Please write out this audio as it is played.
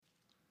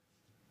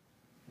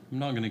I'm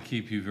not going to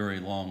keep you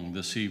very long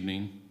this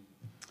evening,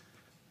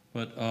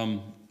 but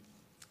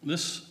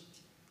this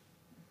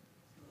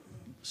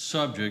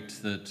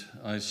subject that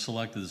I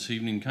selected this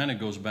evening kind of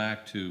goes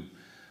back to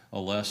a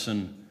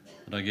lesson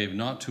that I gave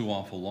not too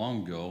awful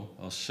long ago,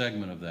 a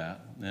segment of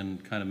that,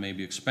 and kind of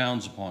maybe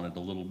expounds upon it a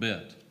little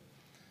bit.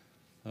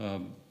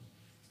 When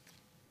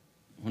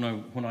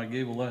I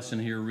gave a lesson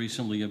here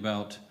recently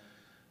about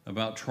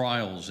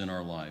trials in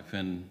our life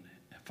and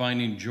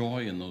finding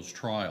joy in those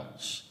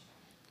trials,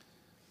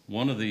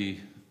 one of the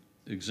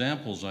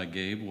examples I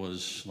gave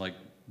was like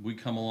we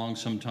come along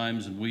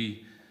sometimes and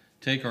we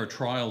take our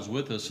trials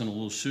with us in a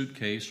little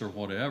suitcase or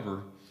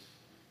whatever,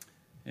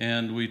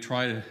 and we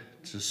try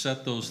to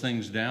set those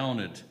things down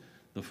at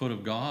the foot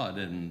of God,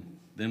 and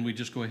then we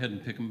just go ahead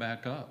and pick them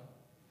back up.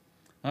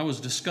 I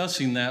was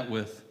discussing that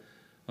with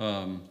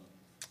several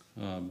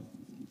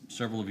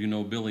of you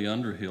know Billy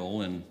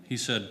Underhill, and he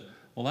said,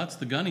 well, that's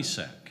the gunny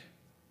sack.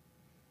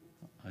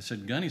 I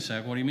said, gunny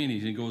sack, what do you mean?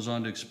 He goes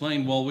on to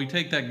explain, well, we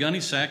take that gunny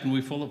sack and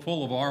we fill it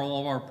full of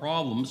all of our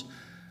problems,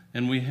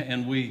 and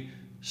we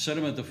set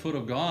them at the foot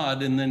of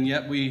God, and then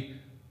yet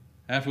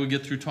after we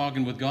get through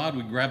talking with God,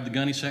 we grab the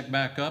gunny sack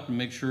back up and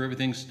make sure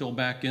everything's still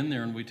back in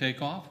there, and we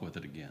take off with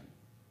it again,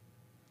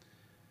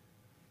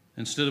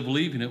 instead of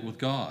leaving it with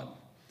God.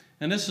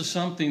 And this is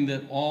something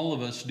that all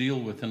of us deal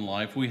with in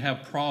life. We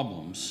have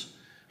problems.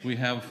 We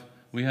have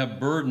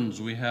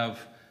burdens. We have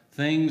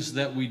things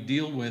that we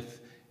deal with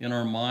in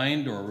our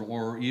mind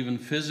or even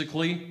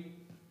physically.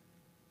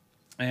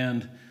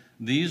 And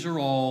these are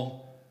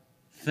all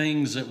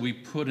things that we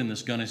put in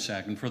this gunny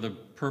sack. And for the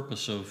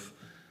purpose of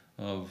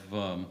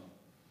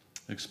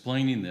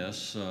explaining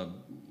this,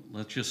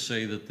 let's just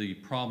say that the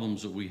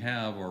problems that we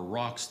have are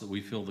rocks that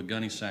we fill the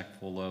gunny sack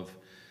full of.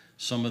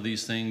 Some of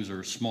these things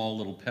are small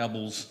little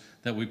pebbles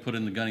that we put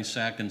in the gunny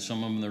sack, and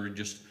some of them are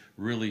just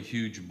really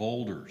huge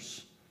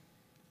boulders.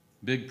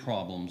 Big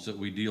problems that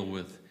we deal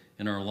with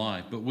in our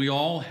life. But we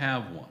all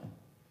have one.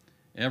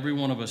 Every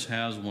one of us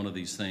has one of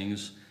these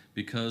things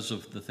because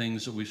of the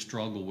things that we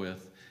struggle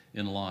with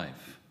in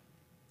life.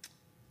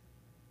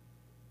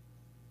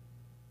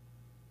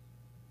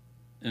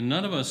 And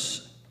none of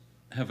us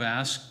have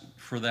asked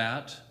for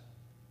that.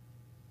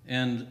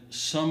 And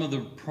some of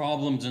the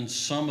problems and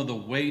some of the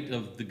weight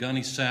of the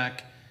gunny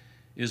sack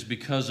is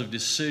because of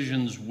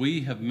decisions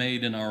we have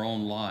made in our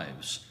own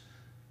lives.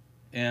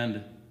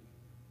 And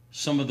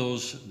some of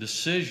those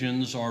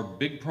decisions are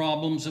big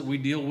problems that we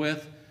deal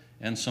with,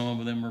 and some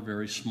of them are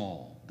very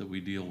small that we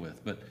deal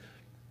with. But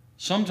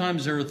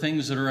sometimes there are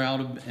things that are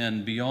out of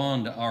and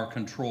beyond our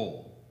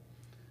control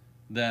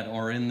that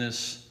are in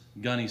this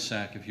gunny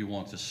sack, if you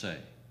want to say.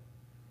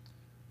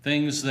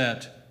 Things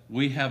that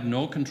we have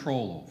no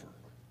control over,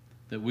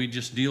 that we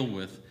just deal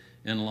with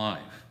in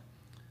life.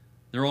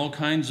 There are all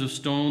kinds of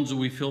stones that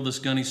we fill this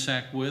gunny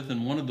sack with,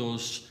 and one of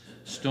those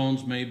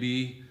stones may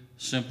be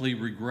simply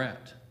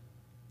regret.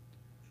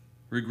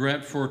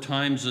 Regret for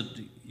times that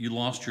you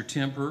lost your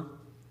temper,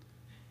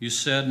 you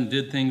said and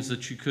did things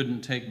that you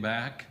couldn't take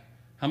back.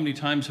 How many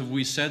times have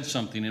we said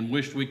something and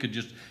wished we could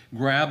just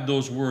grab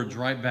those words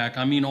right back?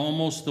 I mean,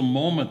 almost the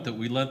moment that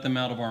we let them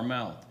out of our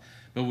mouth.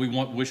 But we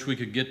wish we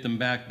could get them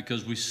back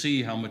because we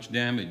see how much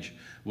damage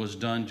was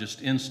done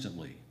just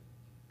instantly.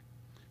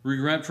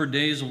 Regret for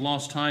days of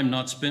lost time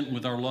not spent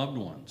with our loved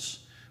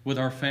ones, with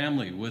our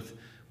family,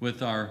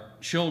 with our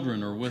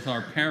children, or with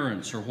our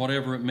parents, or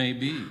whatever it may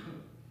be.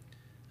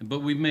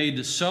 But we've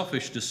made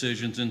selfish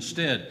decisions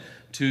instead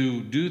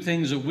to do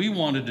things that we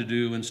wanted to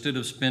do instead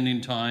of spending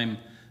time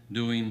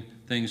doing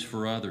things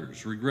for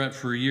others. Regret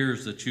for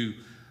years that you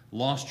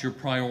lost your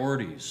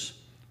priorities.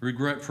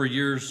 Regret for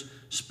years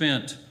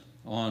spent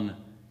on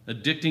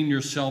addicting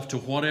yourself to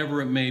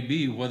whatever it may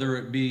be, whether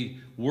it be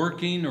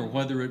working or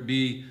whether it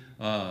be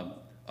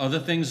other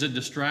things that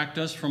distract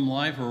us from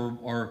life,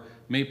 or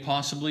may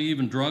possibly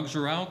even drugs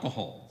or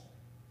alcohol.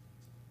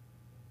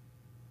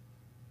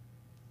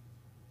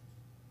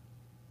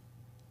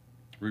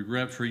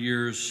 Regret for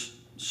years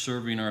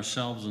serving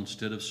ourselves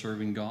instead of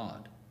serving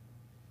God.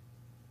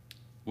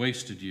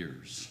 Wasted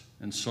years,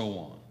 and so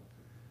on.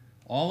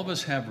 All of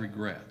us have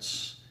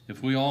regrets.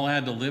 If we all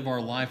had to live our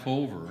life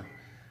over,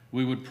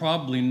 we would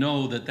probably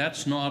know that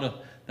that's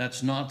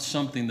not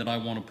something that I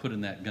want to put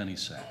in that gunny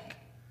sack,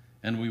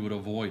 and we would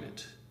avoid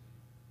it.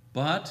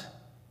 But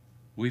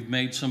we've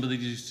made some of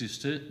these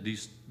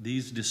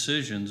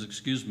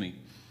decisions,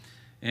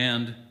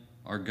 and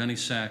our gunny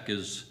sack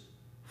is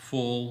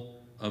full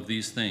of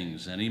these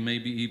things, and he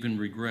maybe even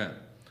regret.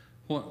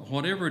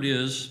 Whatever it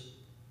is,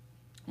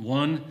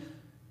 one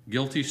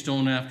guilty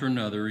stone after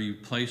another, we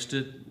placed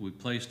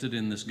it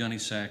in this gunny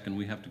sack, and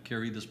we have to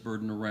carry this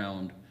burden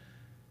around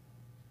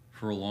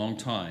for a long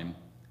time,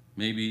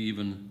 maybe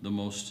even the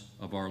most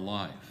of our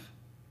life.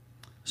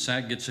 The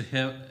sack gets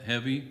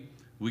heavy,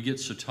 we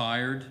get so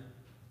tired,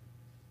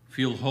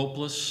 feel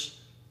hopeless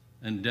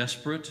and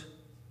desperate.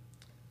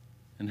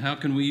 And how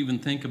can we even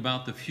think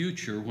about the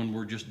future when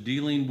we're just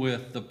dealing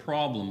with the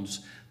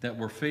problems that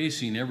we're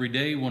facing every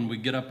day when we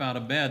get up out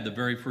of bed? The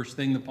very first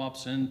thing that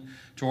pops into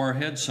our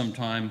head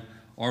sometime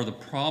are the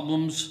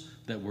problems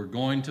that we're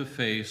going to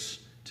face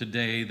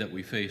today, that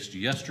we faced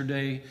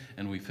yesterday,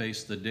 and we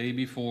faced the day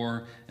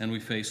before, and we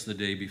faced the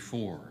day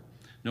before.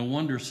 No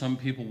wonder some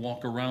people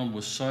walk around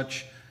with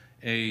such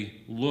a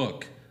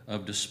look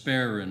of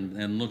despair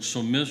and look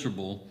so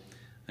miserable,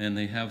 and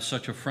they have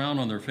such a frown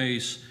on their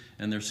face,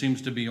 and there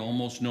seems to be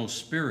almost no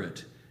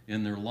spirit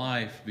in their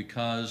life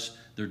because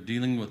they're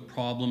dealing with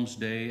problems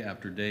day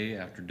after day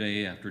after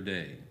day after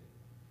day.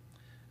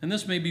 And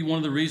this may be one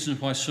of the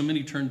reasons why so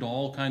many turn to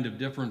all kind of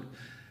different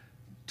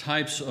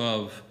types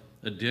of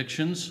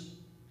addictions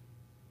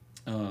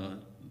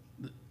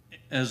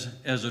as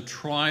a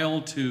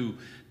trial to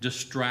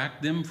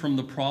distract them from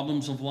the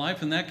problems of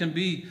life. And that can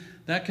be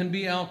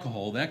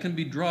alcohol, that can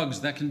be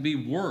drugs, that can be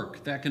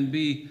work, that can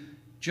be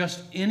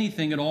just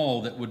anything at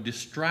all that would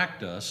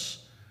distract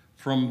us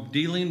from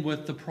dealing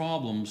with the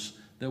problems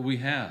that we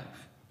have,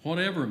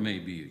 whatever it may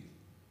be.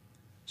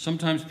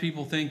 Sometimes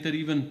people think that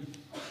even,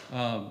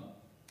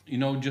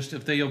 just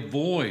if they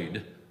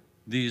avoid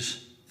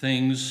these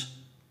things,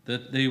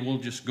 that they will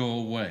just go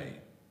away.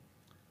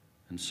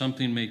 And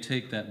something may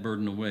take that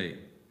burden away.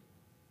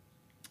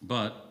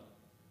 But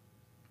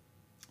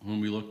when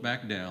we look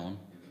back down,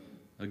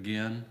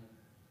 again,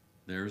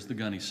 there's the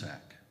gunny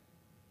sack,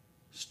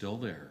 still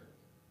there,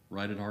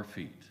 right at our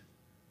feet.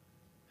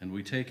 And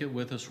we take it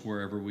with us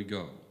wherever we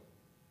go.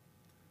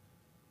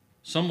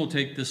 Some will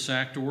take this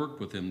sack to work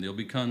with them. They'll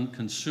become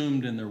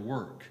consumed in their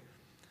work.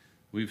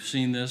 We've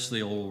seen this.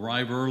 They'll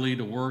arrive early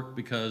to work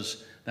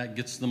because that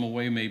gets them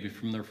away maybe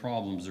from their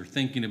problems. They're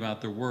thinking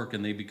about their work,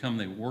 and they become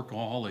a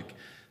workaholic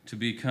to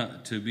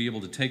be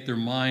able to take their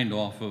mind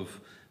off of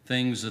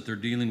things that they're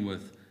dealing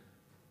with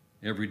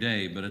every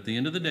day. But at the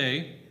end of the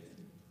day,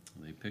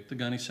 they pick the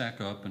gunny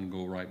sack up and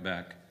go right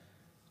back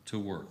to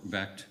work,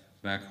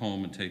 back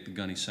home, and take the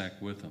gunny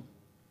sack with them.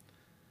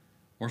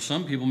 Or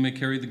some people may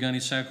carry the gunny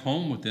sack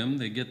home with them.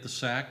 They get the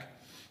sack,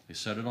 they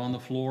set it on the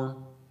floor,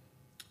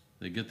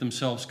 they get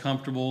themselves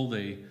comfortable,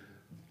 they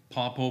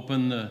pop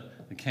open the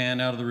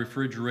can out of the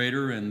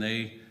refrigerator, and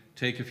they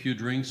take a few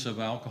drinks of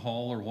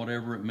alcohol or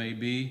whatever it may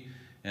be,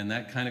 and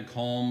that kind of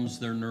calms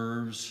their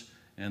nerves,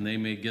 and they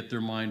may get their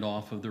mind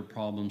off of their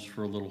problems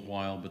for a little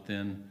while. But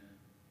then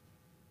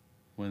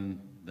when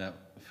the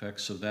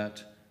effects of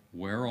that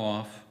wear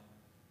off,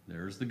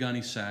 there's the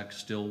gunny sack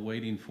still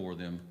waiting for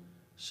them,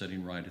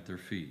 sitting right at their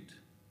feet.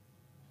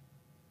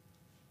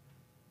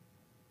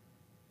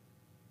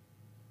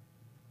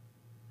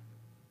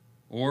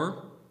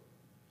 Or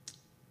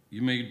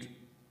you may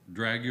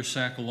drag your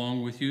sack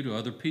along with you to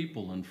other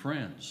people and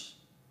friends.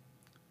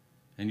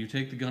 And you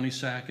take the gunny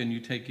sack and you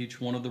take each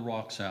one of the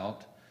rocks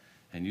out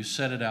and you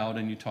set it out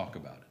and you talk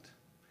about it.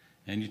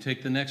 And you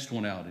take the next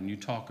one out and you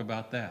talk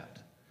about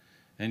that.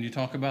 And you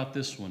talk about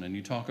this one and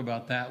you talk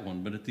about that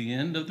one. But at the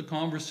end of the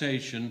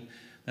conversation,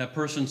 that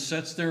person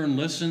sits there and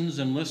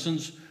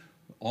listens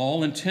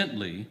all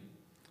intently,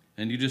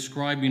 and you're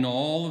describing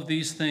all of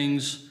these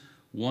things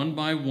one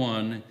by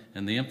one,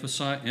 and they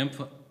empathize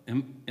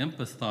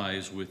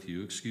with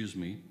you,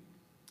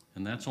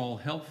 and that's all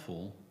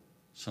helpful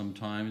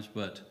sometimes,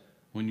 but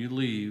when you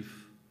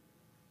leave,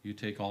 you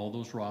take all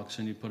those rocks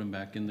and you put them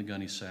back in the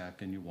gunny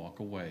sack and you walk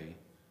away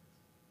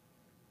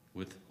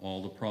with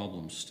all the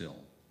problems still.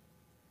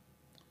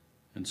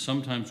 And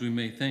sometimes we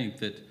may think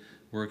that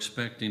we're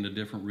expecting a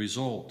different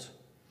result.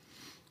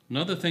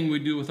 Another thing we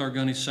do with our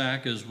gunny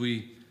sack is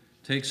we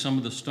take some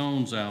of the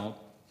stones out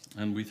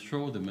and we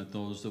throw them at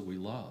those that we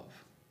love.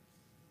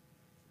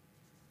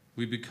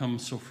 We become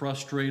so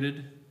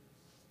frustrated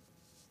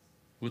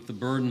with the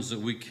burdens that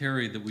we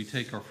carry that we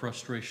take our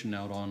frustration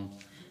out on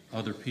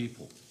other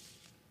people.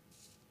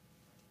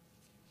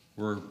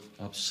 We're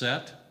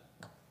upset,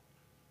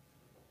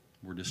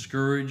 we're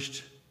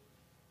discouraged,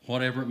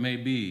 whatever it may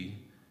be,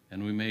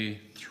 and we may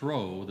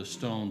throw the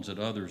stones at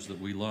others that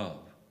we love.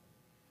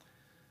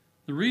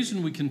 The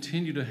reason we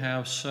continue to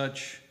have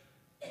such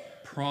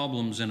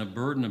problems and a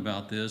burden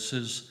about this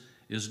is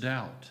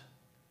doubt.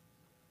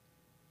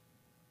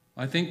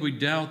 I think we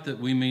doubt that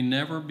we may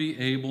never be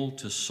able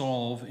to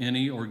solve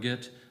any or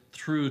get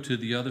through to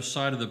the other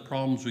side of the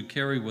problems we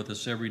carry with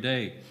us every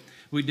day.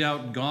 We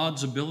doubt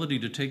God's ability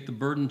to take the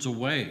burdens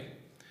away.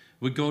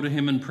 We go to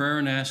Him in prayer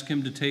and ask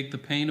Him to take the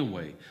pain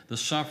away, the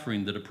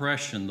suffering, the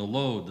depression, the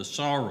load, the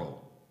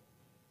sorrow.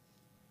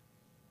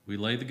 We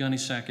lay the gunny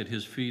sack at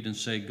His feet and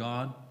say,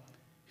 God,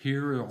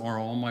 here are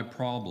all my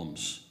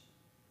problems.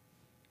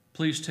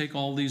 Please take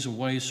all these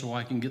away so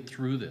I can get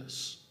through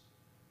this.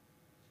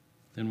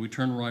 Then we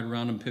turn right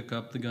around and pick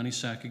up the gunny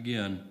sack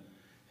again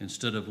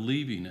instead of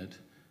leaving it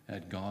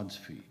at God's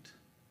feet.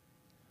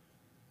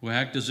 We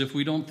act as if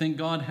we don't think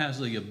God has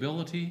the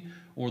ability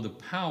or the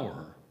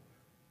power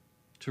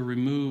to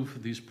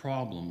remove these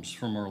problems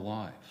from our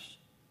lives.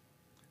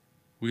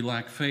 We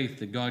lack faith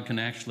that God can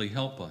actually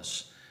help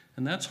us.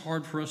 And that's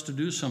hard for us to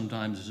do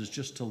sometimes, is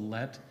just to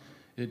let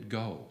it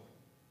go.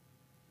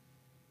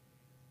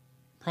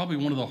 Probably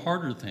one of the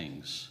harder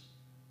things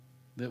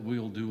that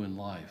we'll do in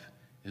life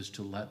is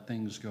to let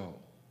things go.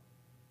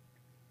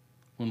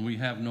 When we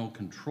have no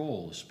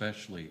control,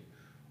 especially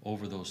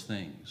over those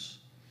things.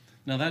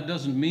 Now, that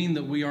doesn't mean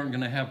that we aren't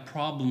going to have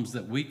problems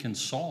that we can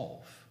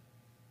solve.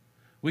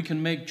 We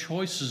can make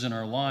choices in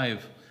our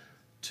life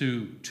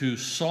to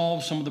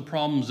solve some of the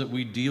problems that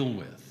we deal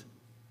with.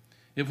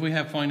 If we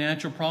have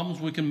financial problems,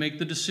 we can make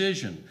the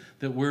decision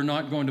that we're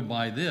not going to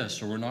buy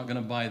this, or we're not going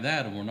to buy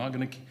that, and we're not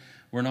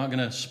going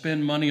to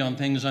spend money on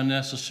things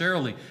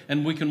unnecessarily,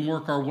 and we can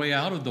work our way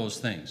out of those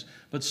things.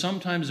 But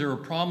sometimes there are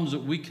problems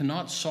that we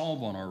cannot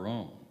solve on our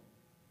own.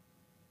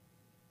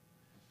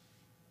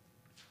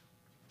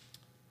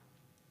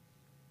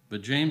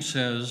 But James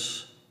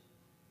says,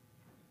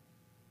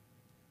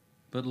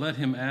 "But let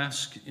him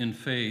ask in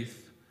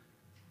faith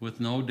with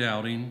no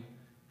doubting,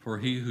 for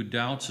he who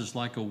doubts is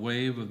like a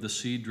wave of the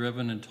sea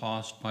driven and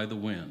tossed by the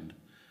wind.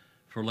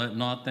 For let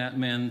not that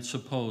man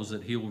suppose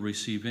that he will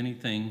receive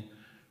anything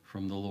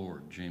from the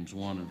Lord." James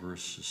 1 and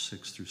verses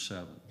 6 through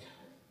 7.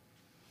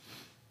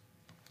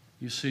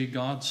 You see,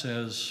 God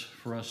says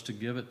for us to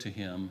give it to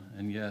him,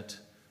 and yet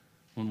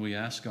when we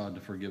ask God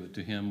to forgive it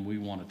to him, we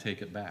want to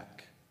take it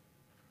back.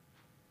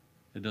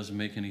 It doesn't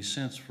make any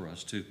sense for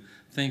us to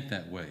think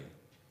that way.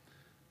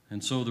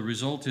 And so the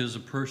result is a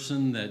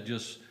person that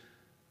just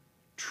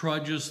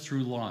trudges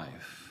through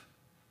life,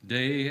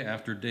 day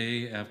after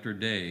day after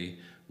day,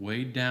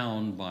 weighed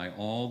down by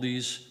all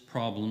these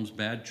problems,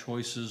 bad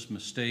choices,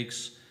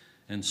 mistakes,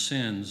 and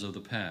sins of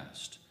the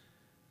past.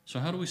 So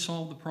how do we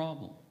solve the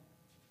problem?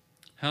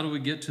 How do we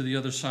get to the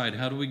other side?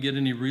 How do we get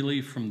any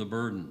relief from the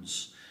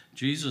burdens?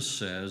 Jesus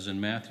says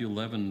in Matthew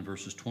 11,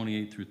 verses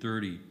 28 through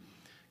 30,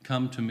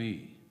 "Come to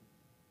me,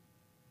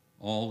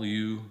 all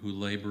you who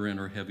labor and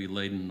are heavy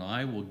laden, and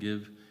I will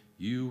give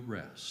you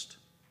rest.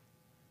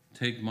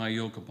 Take my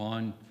yoke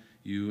upon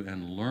you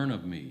and learn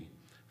of me,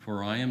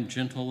 for I am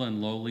gentle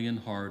and lowly in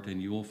heart,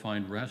 and you will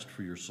find rest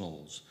for your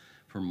souls.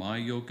 For my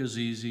yoke is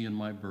easy and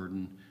my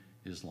burden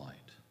is light."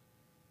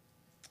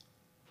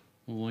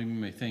 Well, you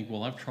may think,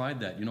 well, I've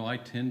tried that. I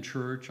attend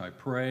church, I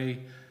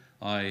pray,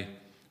 I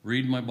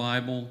read my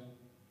Bible,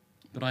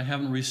 but I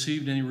haven't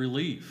received any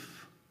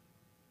relief.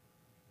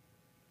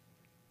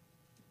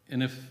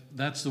 And if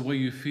that's the way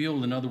you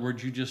feel, in other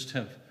words, you just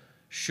have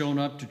shown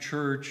up to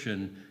church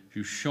and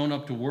you've shown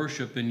up to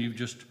worship and you've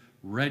just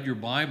read your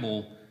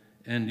Bible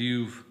and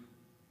you've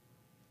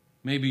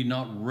maybe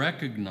not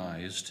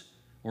recognized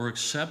or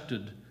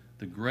accepted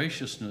the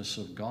graciousness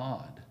of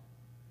God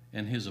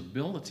and his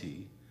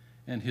ability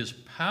and his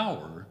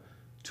power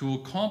to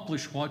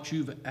accomplish what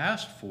you've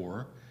asked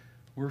for,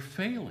 we're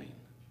failing.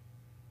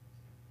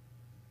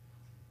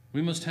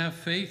 We must have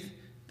faith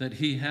that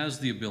he has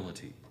the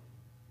ability.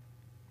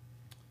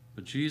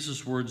 But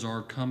Jesus' words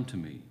are, "Come to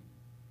me."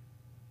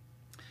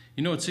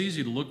 It's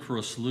easy to look for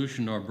a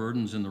solution to our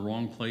burdens in the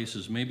wrong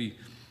places. Maybe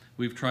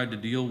we've tried to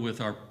deal with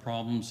our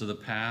problems of the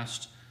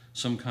past,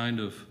 some kind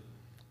of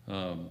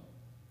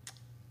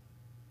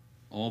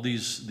all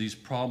these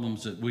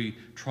problems that we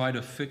try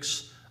to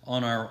fix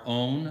on our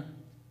own.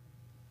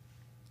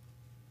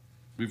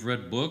 We've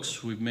read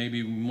books. We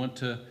went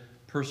to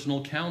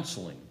personal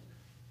counseling.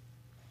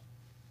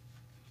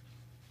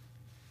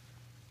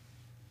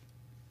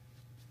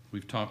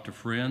 We've talked to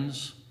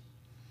friends,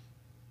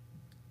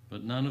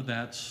 but none of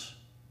that's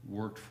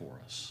worked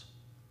for us.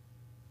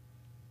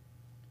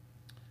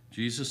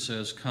 Jesus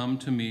says, "Come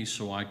to me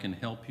so I can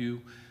help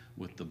you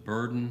with the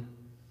burden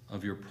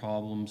of your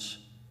problems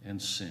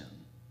and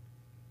sin."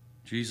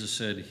 Jesus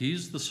said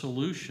he's the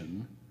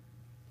solution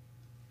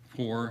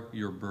for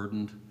your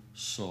burdened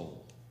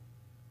soul.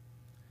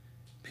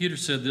 Peter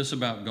said this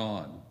about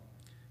God,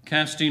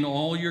 "Casting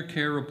all your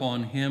care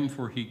upon him,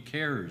 for he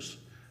cares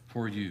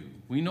for you."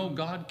 We know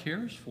God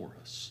cares for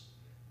us,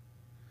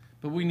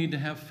 but we need to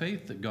have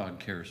faith that God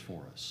cares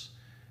for us,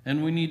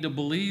 and we need to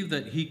believe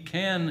that he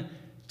can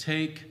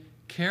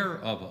take care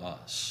of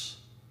us.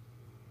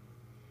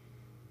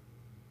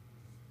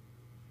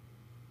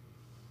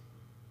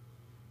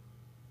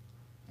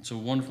 It's a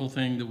wonderful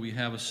thing that we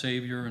have a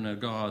Savior and a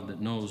God that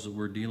knows that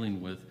we're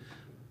dealing with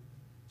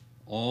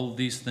all of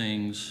these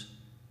things,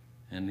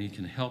 and he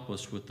can help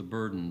us with the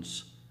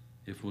burdens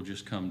if we'll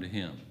just come to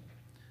him.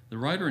 The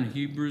writer in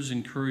Hebrews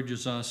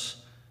encourages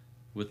us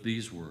with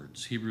these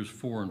words, Hebrews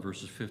 4 and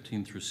verses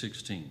 15 through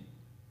 16.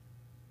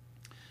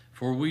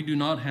 "For we do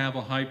not have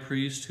a high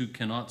priest who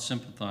cannot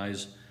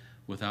sympathize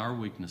with our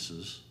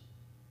weaknesses,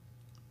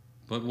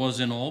 but was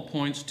in all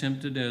points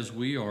tempted as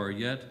we are,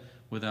 yet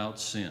without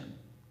sin.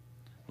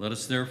 Let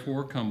us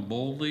therefore come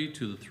boldly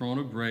to the throne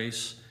of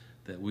grace,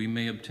 that we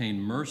may obtain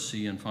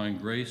mercy and find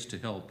grace to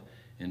help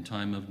in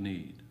time of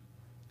need."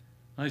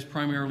 Now, he's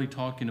primarily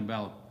talking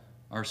about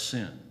our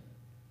sin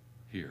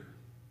here.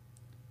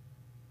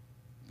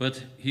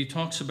 But he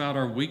talks about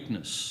our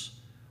weakness,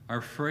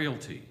 our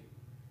frailty,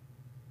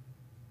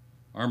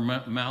 our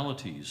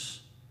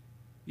maladies,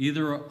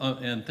 either,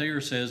 and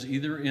Thayer says,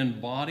 either in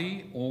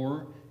body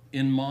or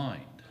in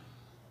mind.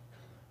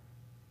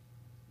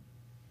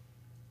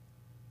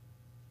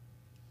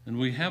 And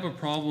we have a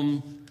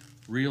problem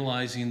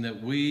realizing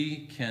that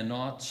we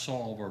cannot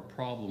solve our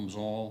problems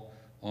all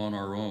on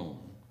our own.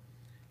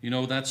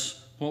 That's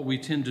what we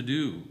tend to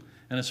do.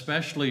 And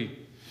especially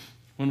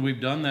when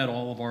we've done that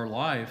all of our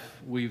life,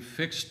 we've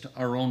fixed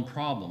our own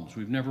problems.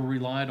 We've never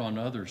relied on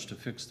others to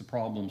fix the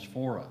problems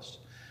for us.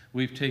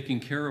 We've taken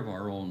care of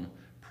our own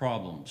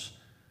problems.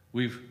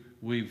 We've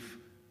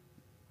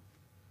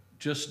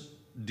just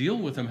deal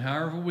with them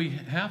however we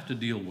have to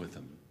deal with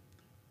them.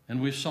 And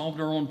we've solved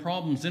our own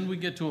problems. Then we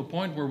get to a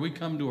point where we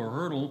come to a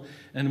hurdle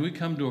and we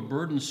come to a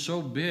burden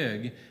so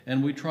big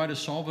and we try to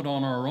solve it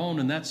on our own,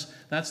 and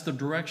that's the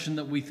direction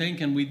that we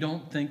think, and we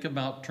don't think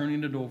about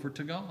turning it over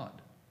to God.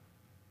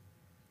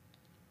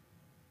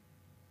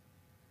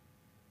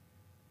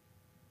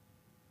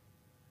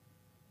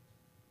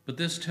 But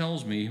this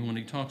tells me, when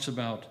he talks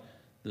about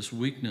this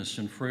weakness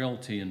and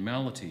frailty and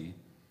malady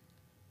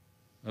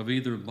of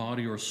either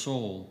body or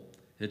soul,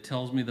 it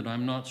tells me that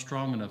I'm not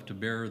strong enough to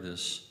bear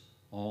this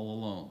all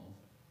alone.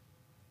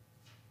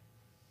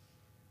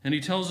 And he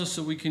tells us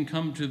that we can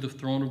come to the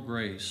throne of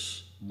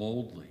grace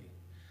boldly.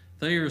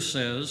 Thayer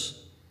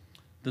says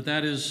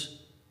that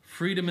is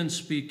freedom in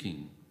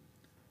speaking,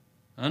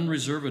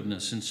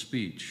 unreservedness in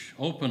speech,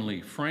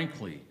 openly,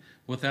 frankly,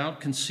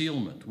 without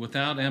concealment,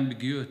 without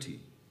ambiguity,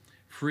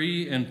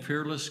 free and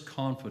fearless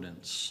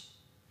confidence,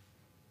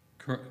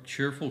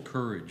 cheerful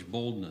courage,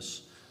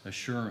 boldness,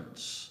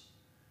 assurance.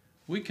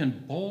 We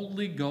can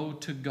boldly go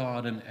to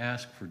God and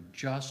ask for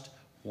just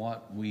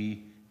what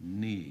we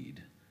need,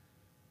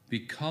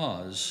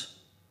 because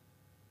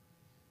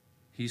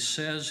he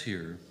says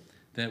here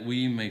that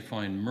we may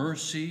find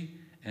mercy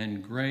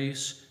and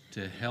grace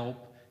to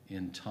help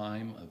in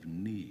time of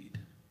need.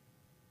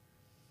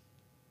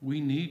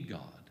 We need God.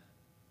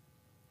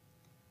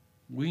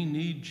 We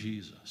need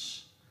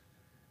Jesus.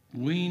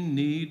 We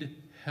need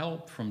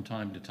help from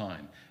time to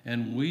time,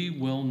 and we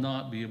will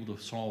not be able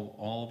to solve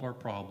all of our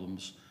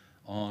problems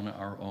on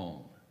our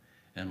own.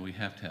 And we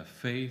have to have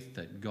faith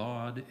that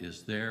God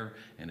is there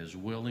and is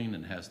willing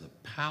and has the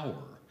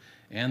power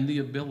and the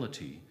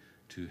ability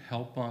to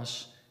help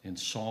us in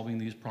solving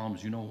these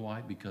problems. You know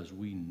why? Because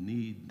we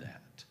need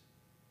that.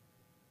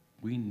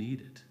 We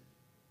need it.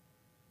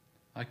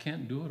 I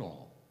can't do it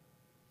all.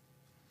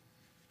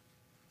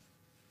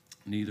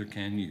 Neither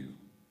can you.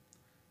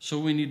 So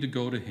we need to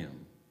go to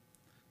him.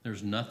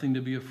 There's nothing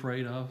to be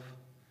afraid of.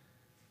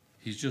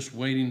 He's just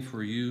waiting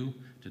for you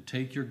to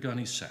take your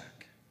gunny sack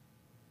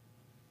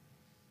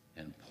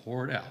and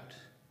pour it out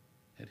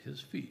at his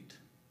feet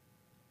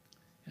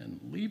and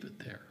leave it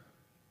there.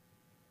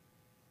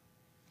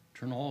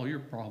 Turn all your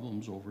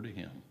problems over to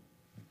him.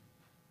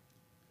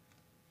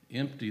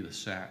 Empty the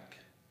sack.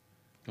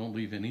 Don't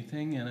leave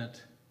anything in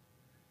it.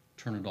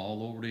 Turn it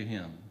all over to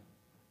him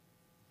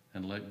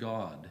and let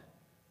God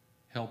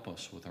help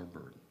us with our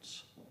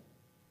burdens.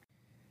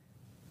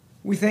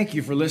 We thank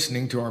you for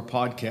listening to our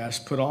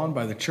podcast put on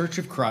by the Church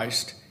of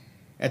Christ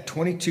at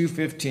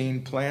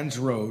 2215 Plans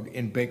Road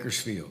in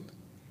Bakersfield.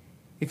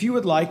 If you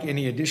would like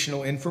any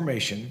additional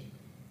information,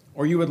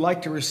 or you would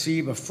like to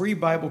receive a free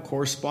Bible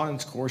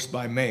correspondence course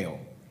by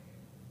mail,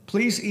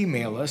 please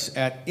email us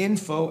at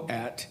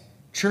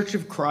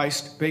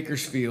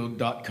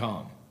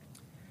info@churchofchristbakersfield.com.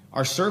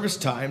 Our service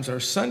times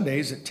are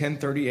Sundays at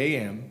 10:30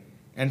 a.m.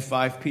 and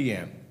 5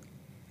 p.m.,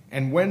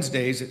 and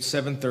Wednesdays at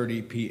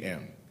 7:30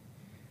 p.m.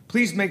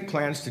 Please make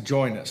plans to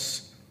join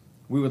us.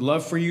 We would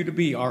love for you to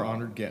be our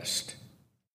honored guest.